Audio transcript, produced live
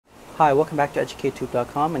Hi, welcome back to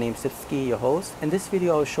EducateTube.com. My name is Sipsky, your host. In this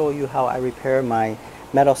video, I'll show you how I repair my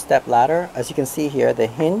metal step ladder. As you can see here, the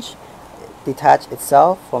hinge detached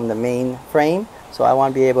itself from the main frame. So I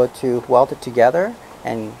want to be able to weld it together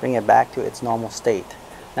and bring it back to its normal state.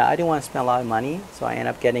 Now, I didn't want to spend a lot of money, so I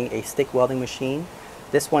ended up getting a stick welding machine.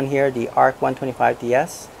 This one here, the ARC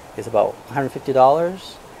 125DS, is about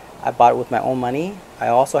 $150. I bought it with my own money. I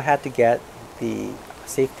also had to get the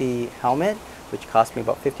safety helmet, which cost me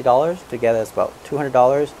about $50. Together it's about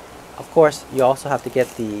 $200. Of course, you also have to get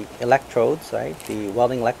the electrodes, right? The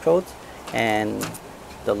welding electrodes and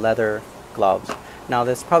the leather gloves. Now,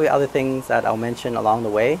 there's probably other things that I'll mention along the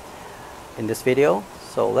way in this video.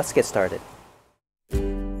 So let's get started.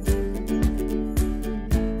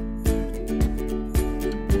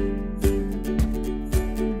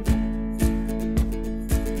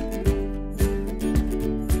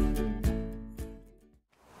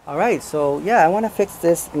 Alright, so yeah, I want to fix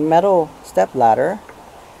this metal step ladder,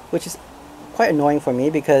 which is quite annoying for me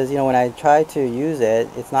because, you know, when I try to use it,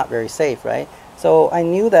 it's not very safe, right? So I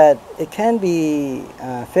knew that it can be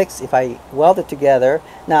fixed if I weld it together.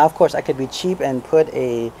 Now, of course, I could be cheap and put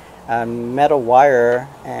a metal wire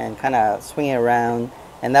and kind of swing it around,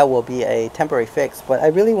 and that will be a temporary fix. But I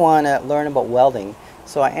really want to learn about welding,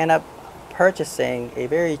 so I end up purchasing a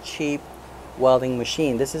very cheap welding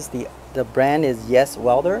machine. This is the brand is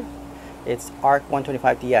YesWelder. It's ARC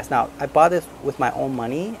 125DS. Now, I bought this with my own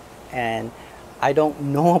money, and I don't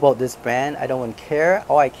know about this brand. I don't care.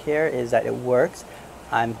 All I care is that it works.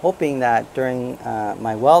 I'm hoping that during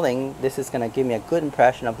my welding, this is going to give me a good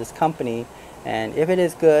impression of this company, and if it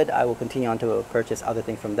is good, I will continue on to purchase other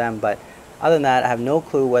things from them. But other than that, I have no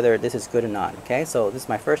clue whether this is good or not. Okay, so this is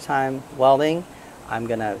my first time welding. I'm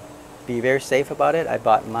gonna be very safe about it. I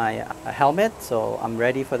bought my helmet, so I'm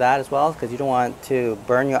ready for that as well, because you don't want to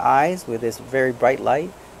burn your eyes with this very bright light.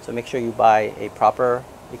 So make sure you buy a proper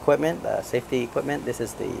equipment, safety equipment. This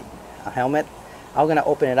is the helmet. I'm gonna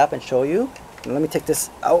open it up and show you. And let me take this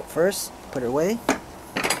out first, put it away.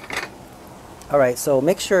 Alright, so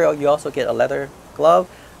make sure you also get a leather glove.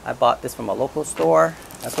 I bought this from a local store,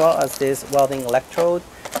 as well as this welding electrode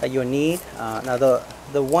that you'll need. Now the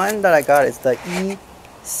one that I got is the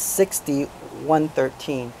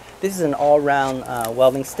E60-113. This is an all-round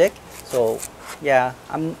welding stick. So yeah,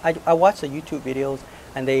 I watch the YouTube videos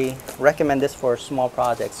and they recommend this for small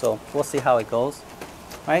projects, so we'll see how it goes.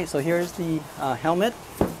 Alright, so here's the helmet.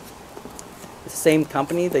 It's the same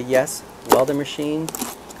company, the YesWelder Machine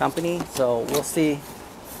company, so we'll see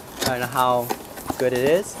kind of how good it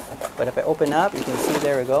is. But if I open up, you can see,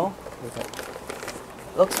 there we go.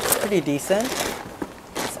 Looks pretty decent.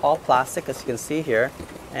 It's all plastic, as you can see here,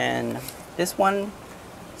 and this one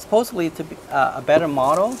supposedly to be a better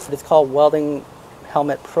model. It's called Welding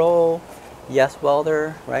Helmet Pro,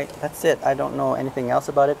 YesWelder, right? That's it. I don't know anything else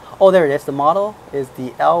about it. Oh, there it is. The model is the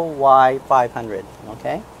LY500.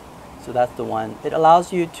 Okay, so that's the one. It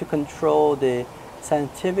allows you to control the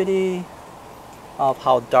sensitivity of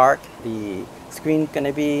how dark the screen is going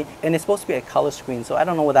to be, and it's supposed to be a color screen, so I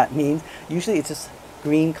don't know what that means. Usually it's just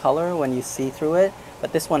green color when you see through it,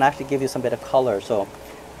 but this one actually gives you some bit of color, so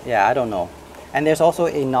yeah, I don't know. And there's also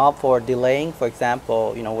a knob for delaying, for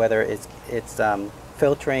example, you know, whether it's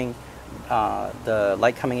filtering the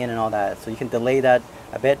light coming in and all that, so you can delay that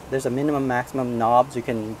a bit. There's a minimum maximum knobs you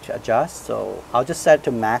can adjust, so I'll just set it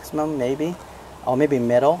to maximum, maybe, or maybe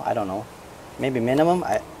middle, I don't know, maybe minimum.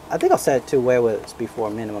 I think I'll set it to where it was before,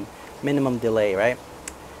 minimum delay, right?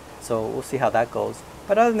 So we'll see how that goes.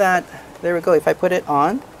 But other than that, there we go. If I put it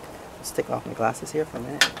on, let's take off my glasses here for a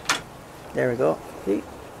minute. There we go. See,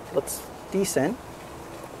 looks decent,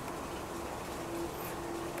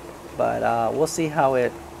 but we'll see how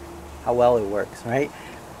well it works, right?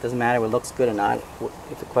 Doesn't matter if it looks good or not.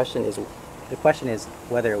 If the question is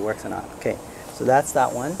whether it works or not. Okay, so that's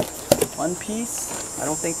that one piece. I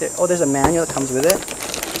don't think that. Oh, there's a manual that comes with it.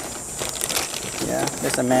 Yeah,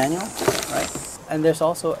 there's a manual, right? And there's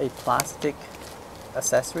also a plastic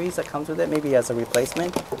accessories that comes with it, maybe as a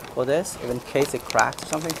replacement for this, in case it cracks or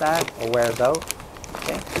something like that, or wears out.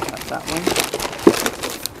 Okay, that's that one.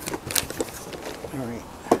 Alright.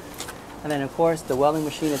 And then of course the welding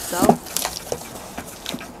machine itself.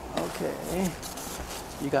 Okay.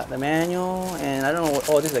 You got the manual, and I don't know what,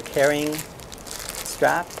 oh, this is a carrying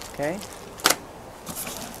strap, okay.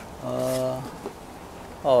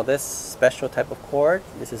 Oh, this special type of cord.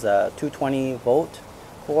 This is a 220 volt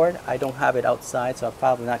cord. I don't have it outside, so I'm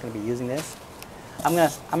probably not going to be using this. I'm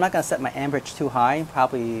not going to set my amperage too high,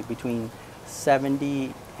 probably between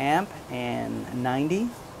 70 amp and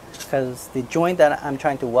 90, because the joint that I'm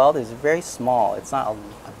trying to weld is very small. It's not a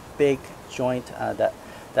big joint that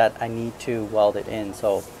that I need to weld it in.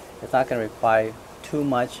 So it's not going to require too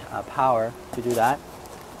much power to do that.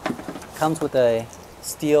 Comes with a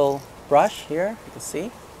steel brush here, you can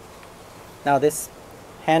see. Now this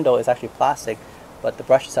handle is actually plastic, but the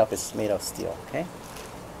brush itself is made of steel. Okay.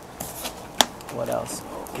 What else?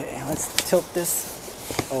 Okay, let's tilt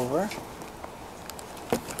this over.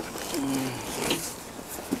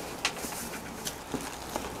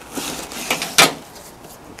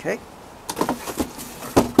 Okay.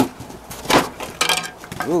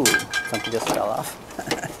 Ooh, something just fell off.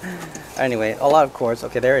 Anyway, a lot of cords.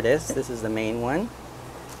 Okay, there it is. This is the main one.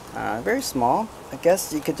 Very small. I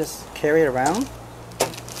guess you could just carry it around.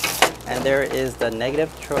 And there is the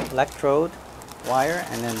negative electrode wire,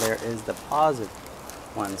 and then there is the positive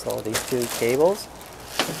one. So these two cables,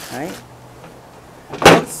 right?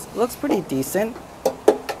 Looks pretty decent.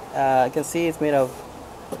 You can see it's made of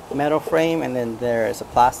metal frame, and then there is a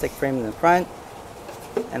plastic frame in the front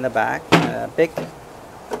and the back. A big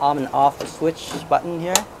on and off switch button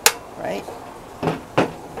here, right?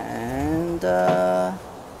 And the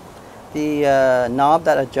knob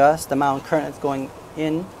that adjusts the amount of current that's going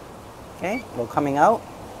in, okay, well, coming out.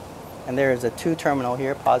 And there is a 2 terminal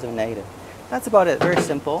here, positive and negative. That's about it, very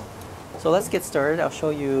simple. So let's get started. I'll show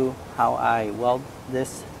you how I weld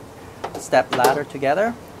this step ladder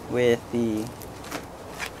together with the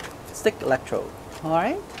stick electrode. All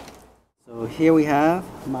right. So here we have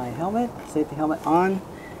my helmet, safety helmet on,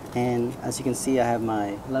 and as you can see, I have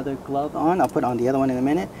my leather glove on. I'll put on the other one in a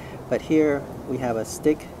minute. But here we have a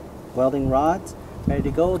stick welding rods ready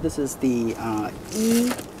to go. This is the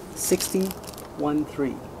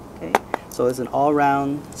E6013. Okay, so it's an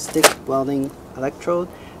all-round stick welding electrode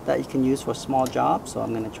that you can use for small jobs. So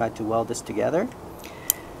I'm going to try to weld this together.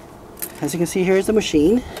 As you can see, here's the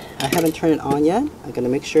machine. I haven't turned it on yet. I'm going to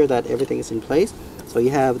make sure that everything is in place. So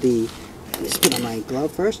you have the, let's put on my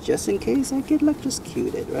glove first, just in case I get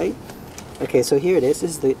electrocuted, right? Okay, so here it is.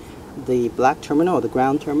 This is the black terminal, or the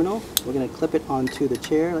ground terminal. We're going to clip it onto the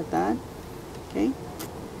chair like that. Okay,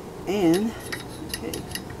 and okay,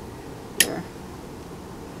 there.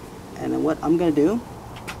 And then what I'm going to do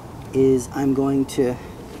is I'm going to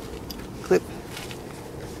clip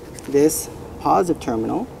this positive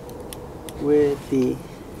terminal with the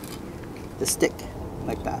stick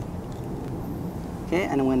like that. Okay,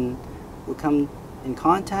 and when we come in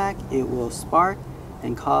contact, it will spark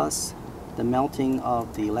and cause the melting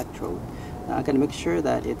of the electrode. Now I'm going to make sure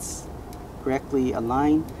that it's correctly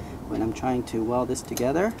aligned when I'm trying to weld this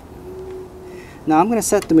together. Now I'm going to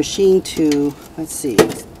set the machine to, let's see,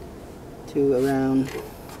 to around,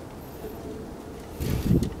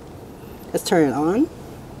 let's turn it on.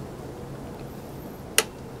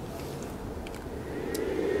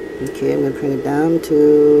 Okay, I'm going to bring it down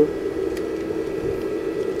to,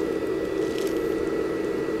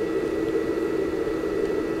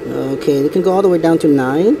 okay, you can go all the way down to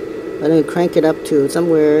 9. I'm going to crank it up to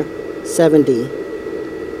somewhere 70.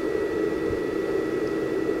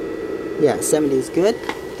 Yeah, 70 is good.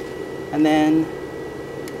 And then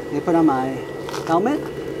I'm going to put on my helmet.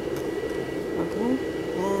 Okay,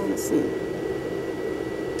 and let's see.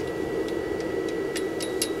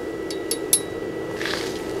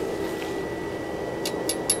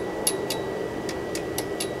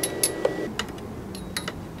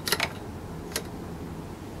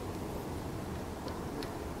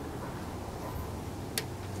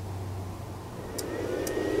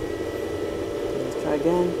 Let's try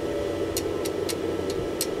again.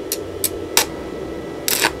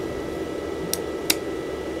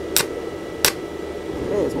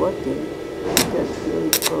 It's working. Get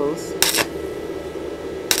really close.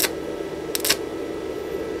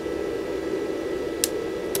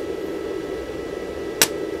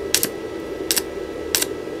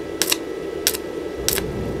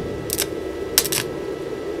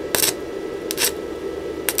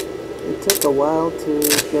 It took a while to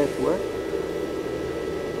get work.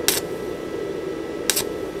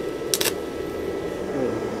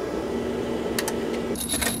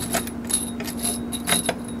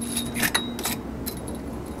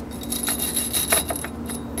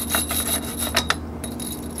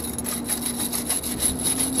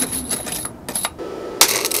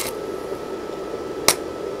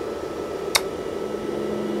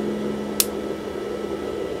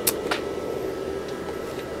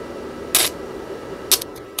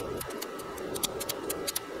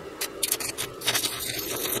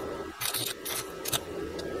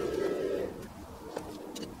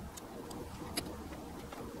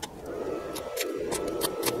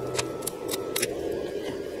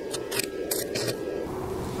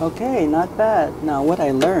 Okay, not bad. Now what I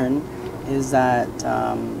learned is that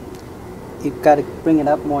you've got to bring it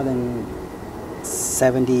up more than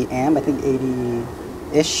 70 amp. I think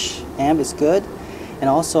 80-ish amp is good. And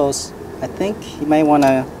also, I think you might want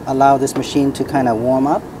to allow this machine to kind of warm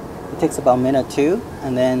up. It takes about a minute or two,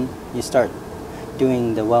 and then you start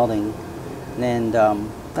doing the welding. And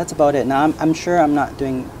that's about it. Now, I'm sure I'm not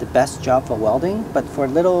doing the best job for welding, but for a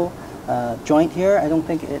little joint here, I don't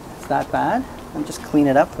think it's that bad. Let me just clean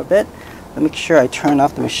it up for a bit. Let me make sure I turn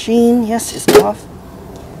off the machine. Yes, it's off.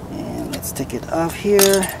 And let's take it off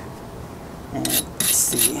here. And let's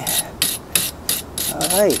see.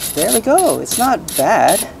 Alright, there we go. It's not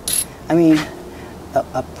bad. I mean,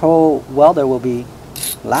 a pro welder will be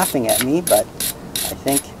laughing at me, but I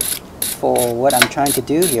think for what I'm trying to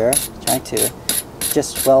do here, trying to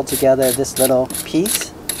just weld together this little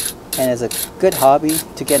piece, and it's a good hobby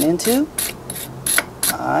to get into,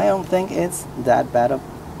 I don't think it's that bad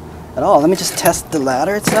at all. Let me just test the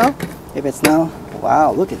ladder itself. If it's now,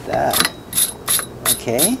 wow, look at that.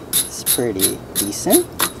 Okay, it's pretty decent.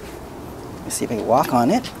 Let's see if I can walk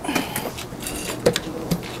on it.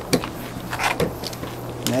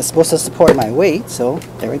 And it's supposed to support my weight, so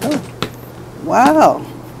there we go. Wow,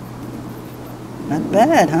 not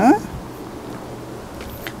bad, huh?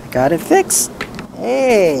 I got it fixed.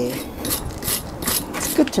 Hey,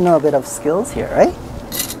 it's good to know a bit of skills here, right?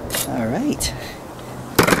 All right.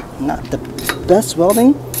 Not the best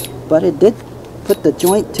welding, but it did put the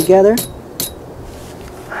joint together.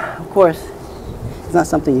 Of course, it's not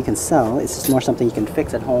something you can sell. It's just more something you can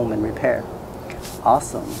fix at home and repair.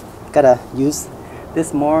 Awesome. Gotta use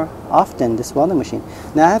this more often, this welding machine.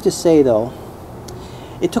 Now I have to say though,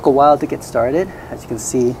 it took a while to get started, as you can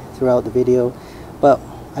see throughout the video. But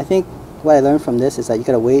I think what I learned from this is that you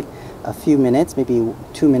gotta wait a few minutes, maybe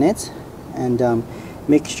 2 minutes, and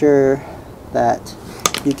make sure that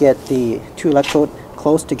you get the two electrodes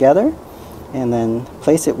close together, and then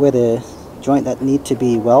place it where the joint that need to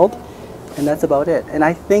be welded, and that's about it. And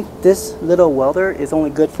I think this little welder is only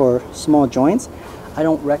good for small joints. I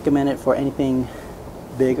don't recommend it for anything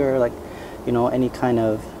bigger, like, you know, any kind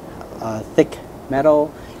of thick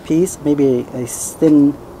metal piece, maybe a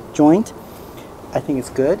thin joint. I think it's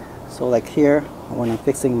good. So like here, when I'm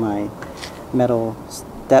fixing my metal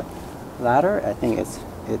step ladder, I think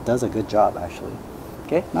it does a good job actually.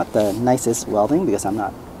 Okay, not the nicest welding because I'm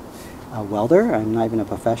not a welder, I'm not even a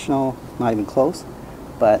professional, not even close,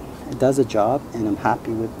 but it does a job, and I'm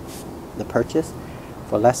happy with the purchase.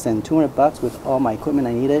 For less than 200 bucks with all my equipment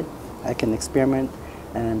I needed, I can experiment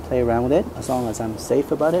and play around with it as long as I'm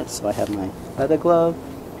safe about it. So I have my leather glove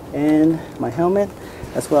and my helmet,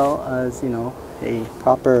 as well as, you know, a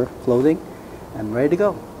proper clothing. I'm ready to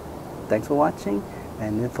go. Thanks for watching,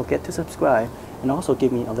 and don't forget to subscribe, and also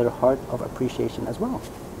give me a little heart of appreciation as well.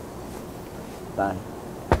 Bye.